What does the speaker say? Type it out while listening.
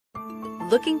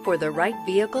Looking for the right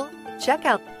vehicle? Check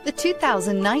out the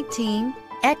 2019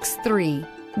 X3.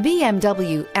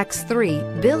 BMW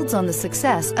X3 builds on the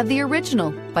success of the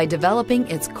original by developing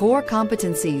its core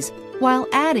competencies while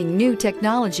adding new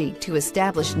technology to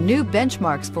establish new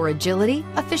benchmarks for agility,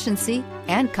 efficiency,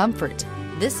 and comfort.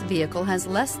 This vehicle has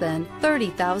less than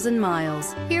 30,000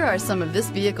 miles. Here are some of this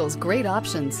vehicle's great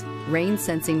options: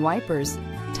 rain-sensing wipers,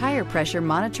 tire pressure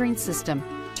monitoring system,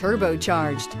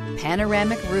 turbocharged,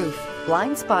 panoramic roof,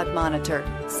 blind spot monitor,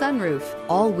 sunroof,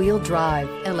 all-wheel drive,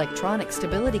 electronic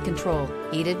stability control,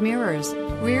 heated mirrors,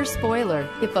 rear spoiler.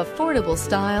 If affordable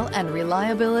style and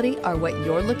reliability are what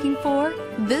you're looking for,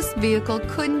 this vehicle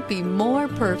couldn't be more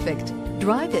perfect.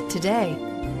 Drive it today.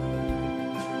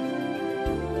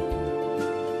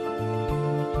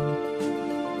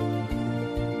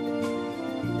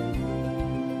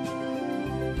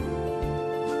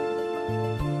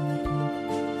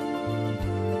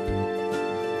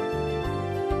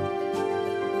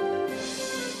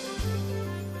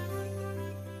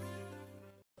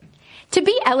 To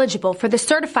be eligible for the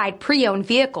Certified Pre-Owned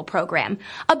Vehicle Program,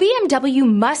 a BMW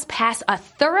must pass a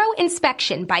thorough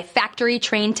inspection by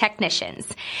factory-trained technicians.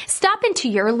 Stop into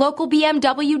your local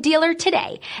BMW dealer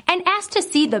today and ask to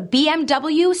see the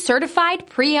BMW Certified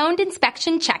Pre-Owned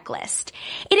Inspection Checklist.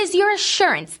 It is your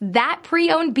assurance that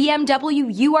pre-owned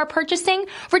BMW you are purchasing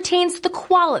retains the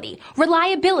quality,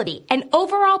 reliability, and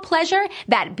overall pleasure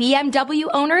that BMW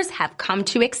owners have come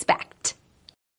to expect.